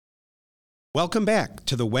Welcome back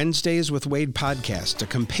to the Wednesdays with Wade podcast, a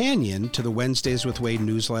companion to the Wednesdays with Wade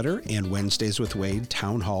newsletter and Wednesdays with Wade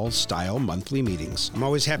town hall style monthly meetings. I'm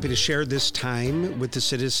always happy to share this time with the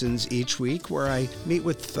citizens each week where I meet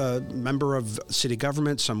with a member of city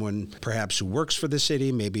government, someone perhaps who works for the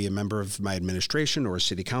city, maybe a member of my administration or a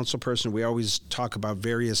city council person. We always talk about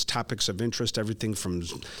various topics of interest, everything from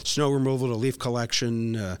snow removal to leaf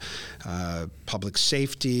collection, public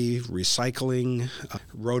safety, recycling,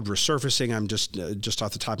 road resurfacing. I'm just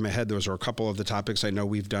off the top of my head, those are a couple of the topics I know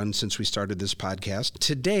we've done since we started this podcast.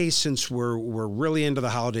 Today, since we're really into the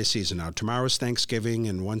holiday season now, tomorrow's Thanksgiving,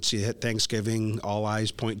 and once you hit Thanksgiving, all eyes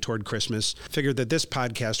point toward Christmas. Figured that this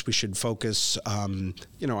podcast we should focus, on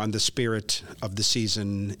the spirit of the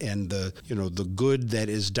season and the good that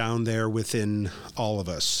is down there within all of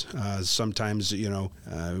us. Sometimes,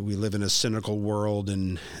 we live in a cynical world,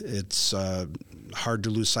 and it's hard to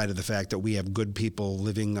lose sight of the fact that we have good people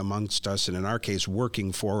living amongst us, and in our case,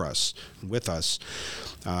 working for us, with us,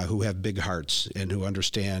 who have big hearts and who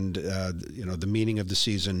understand, the meaning of the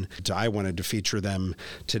season. I wanted to feature them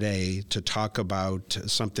today to talk about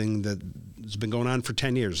something that has been going on for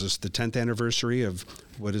 10 years. This is the 10th anniversary of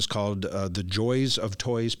what is called the Joys of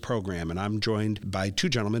Toys program. And I'm joined by two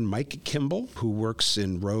gentlemen, Mike Kimball, who works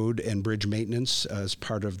in road and bridge maintenance as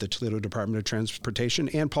part of the Toledo Department of Transportation,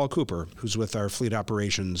 and Paul Cooper, who's with our fleet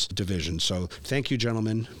operations division. So thank you,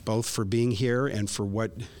 gentlemen, both for being here and for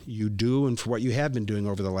what you do and for what you have been doing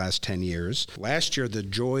over the last 10 years. Last year, the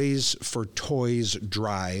Joys for Toys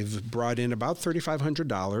drive brought in about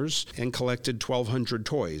 $3,500 and collected 1,200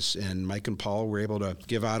 toys. And Mike and Paul were able to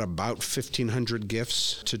give out about 1,500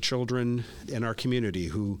 gifts to children in our community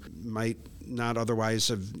who might not otherwise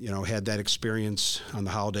have, had that experience on the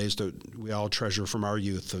holidays that we all treasure from our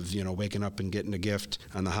youth of, waking up and getting a gift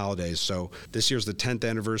on the holidays. So this year's the 10th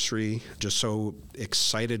anniversary. Just so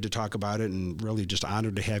excited to talk about it, and really just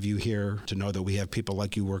honored to have you here, to know that we have people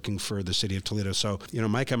like you working for the city of Toledo. So,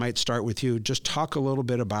 Mike, I might start with you. Just talk a little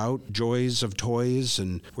bit about Joys of Toys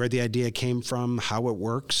and where the idea came from, how it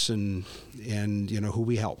works, and who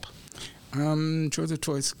we help. Joys of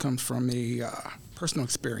Toys comes from a personal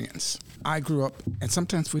experience. I grew up, and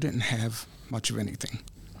sometimes we didn't have much of anything.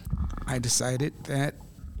 I decided that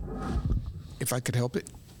if I could help it,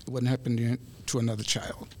 it wouldn't happen to another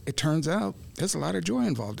child. It turns out there's a lot of joy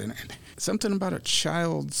involved in it. Something about a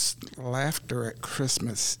child's laughter at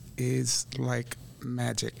Christmas is like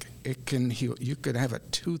magic. It can heal. You could have a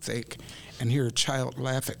toothache and hear a child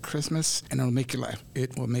laugh at Christmas, and it'll make you laugh.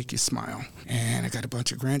 It will make you smile. And I got a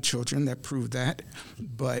bunch of grandchildren that prove that.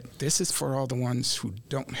 But this is for all the ones who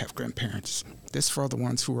don't have grandparents. This is for all the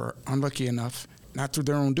ones who are unlucky enough, not through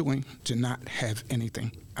their own doing, to not have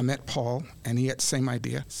anything. I met Paul, and he had the same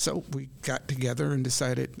idea. So we got together and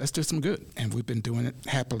decided, let's do some good. And we've been doing it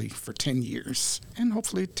happily for 10 years, and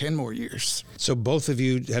hopefully 10 more years. So both of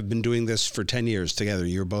you have been doing this for 10 years together.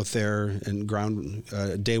 You're both there in ground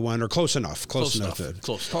day one, or close enough. Close enough.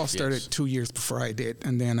 Paul started 2 years before I did,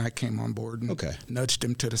 and then I came on board and nudged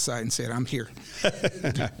him to the side and said, I'm here.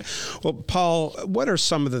 Well, Paul, what are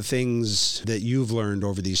some of the things that you've learned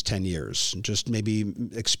over these 10 years? Just maybe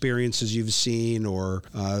experiences you've seen, or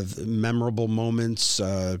memorable moments,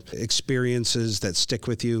 experiences that stick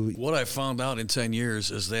with you? What I found out in 10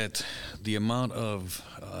 years is that the amount of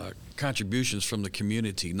contributions from the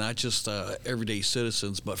community, not just everyday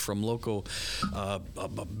citizens, but from local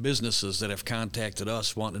businesses that have contacted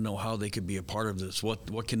us wanting to know how they could be a part of this,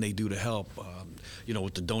 what can they do to help,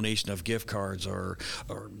 with the donation of gift cards or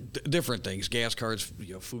different things, gas cards,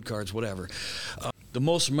 food cards, whatever. The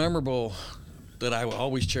most memorable that I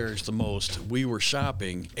always cherish the most, we were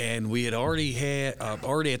shopping, and we had already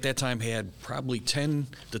at that time had probably 10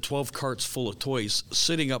 to 12 carts full of toys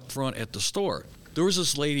sitting up front at the store. There was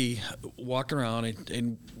this lady walking around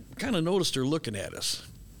and kind of noticed her looking at us.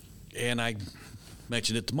 And I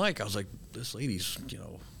mentioned it to Mike. I was like, this lady's, do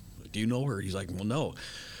you know her? He's like, well, no.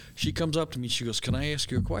 She comes up to me, she goes, can I ask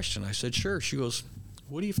you a question? I said, sure. She goes,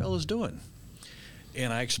 what are you fellas doing?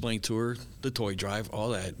 And I explained to her the toy drive, all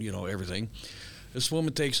that, everything. This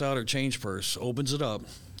woman takes out her change purse, opens it up,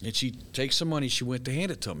 and she takes some money. She went to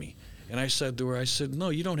hand it to me. And I said to her, no,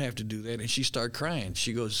 you don't have to do that. And she started crying.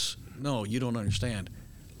 She goes, no, you don't understand.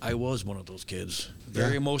 I was one of those kids.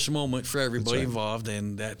 Very emotional moment for everybody involved,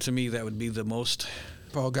 and that, to me, that would be the most.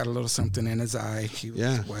 Paul got a little something in his eye. He was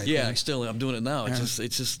I'm doing it now. Yeah.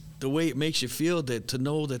 It's just the way it makes you feel, that to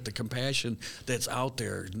know that the compassion that's out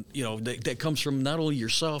there, that comes from not only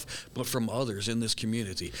yourself, but from others in this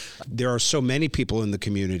community. There are so many people in the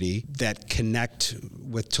community that connect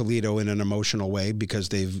with Toledo in an emotional way because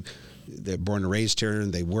they're born and raised here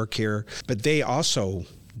and they work here, but they also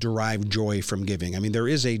derive joy from giving. I mean, there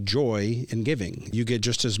is a joy in giving. You get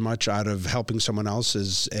just as much out of helping someone else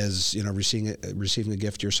as receiving a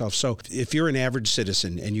gift yourself. So if you're an average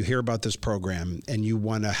citizen and you hear about this program and you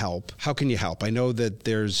want to help, how can you help? I know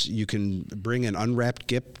that you can bring an unwrapped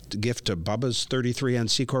gift to Bubba's 33 on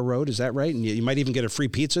Secor Road. Is that right? And you might even get a free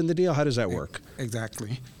pizza in the deal. How does that work?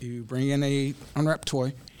 Exactly. You bring in a unwrapped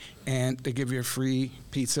toy, and they give you a free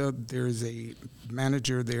pizza. There's a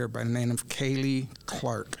manager there by the name of Kaylee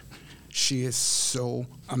Clark. She is so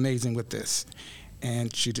amazing with this.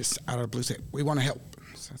 And she just, out of the blue, said, we want to help.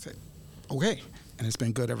 So I said, okay. And it's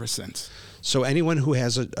been good ever since. So anyone who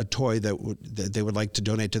has a toy that they would like to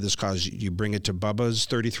donate to this cause, you bring it to Bubba's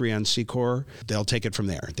 33 on Secor. They'll take it from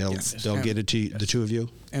there. They'll get it to the two of you.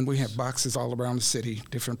 And we have boxes all around the city,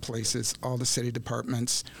 different places. All the city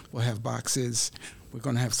departments will have boxes. We're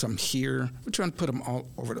going to have some here. We're trying to put them all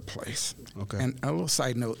over the place. Okay. And a little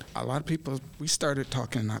side note, a lot of people, we started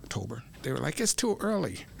talking in October. They were like, it's too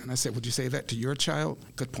early. And I said, would you say that to your child?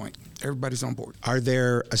 Good point. Everybody's on board. Are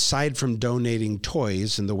there, aside from donating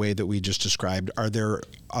toys in the way that we just described, are there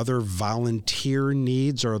other volunteer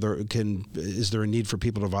needs, or is there a need for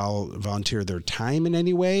people to volunteer their time in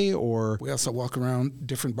any way? Or we also walk around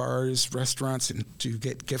different bars, restaurants, and to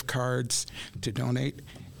get gift cards to donate.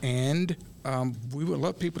 And we would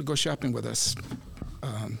love people to go shopping with us.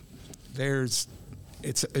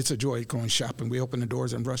 It's a joy going shopping. We open the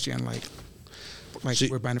doors and rush in like so,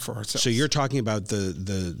 we're buying it for ourselves. So you're talking about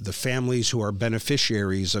the families who are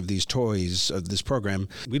beneficiaries of these toys, of this program.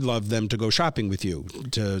 We'd love them to go shopping with you.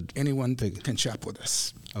 Anyone can shop with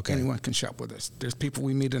us. Okay. Anyone can shop with us. There's people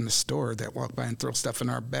we meet in the store that walk by and throw stuff in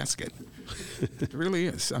our basket. It really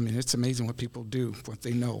is. I mean, it's amazing what people do, what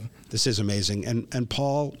they know. This is amazing. And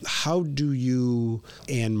Paul, how do you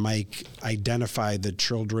and Mike identify the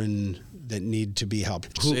children that need to be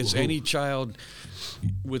helped? It's any child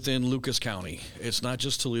within Lucas County. It's not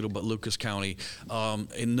just Toledo, but Lucas County.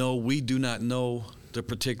 And no, we do not know the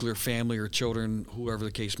particular family or children, whoever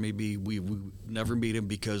the case may be. We never meet them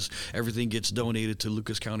because everything gets donated to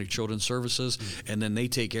Lucas County Children's Services, and then they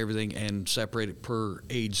take everything and separate it per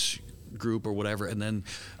age group or whatever, and then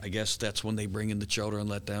I guess that's when they bring in the children and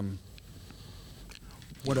let them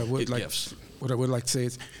get gifts. What I would like to say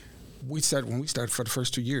is, when we started for the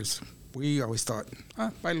first 2 years, we always thought,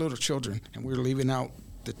 by little children, and we were leaving out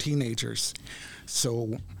the teenagers.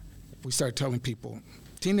 So we started telling people,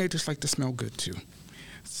 teenagers like to smell good too.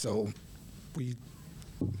 So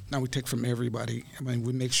now we take from everybody. I mean,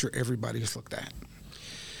 we make sure everybody is looked at.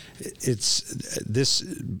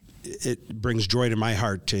 It brings joy to my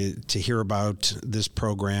heart to hear about this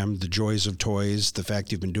program, the joys of toys, the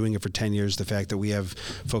fact you've been doing it for 10 years, the fact that we have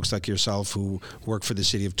folks like yourself who work for the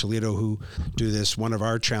city of Toledo who do this. One of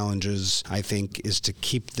our challenges, I think, is to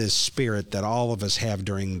keep this spirit that all of us have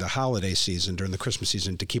during the holiday season, during the Christmas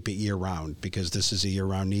season, to keep it year-round, because this is a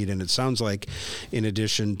year-round need. And it sounds like, in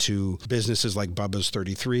addition to businesses like Bubba's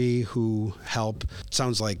 33 who help, it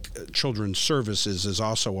sounds like Children's Services is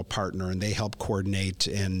also a partner, and they help coordinate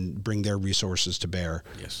and bring their resources to bear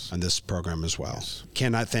on this program as well. Yes.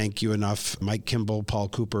 Cannot thank you enough, Mike Kimball, Paul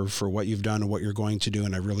Cooper, for what you've done and what you're going to do,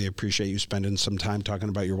 and I really appreciate you spending some time talking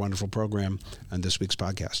about your wonderful program on this week's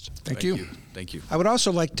podcast. Thank you. Thank you. I would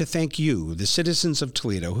also like to thank you, the citizens of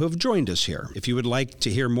Toledo, who have joined us here. If you would like to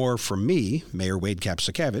hear more from me, Mayor Wade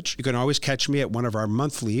Kapsakevich, you can always catch me at one of our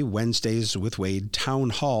monthly Wednesdays with Wade Town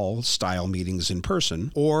Hall style meetings in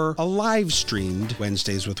person, or a live-streamed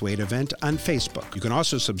Wednesdays with Wade event on Facebook. You can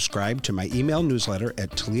also subscribe to my email newsletter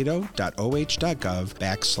at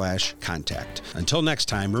toledo.oh.gov/contact. Until next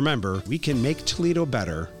time, remember, we can make Toledo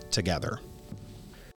better together.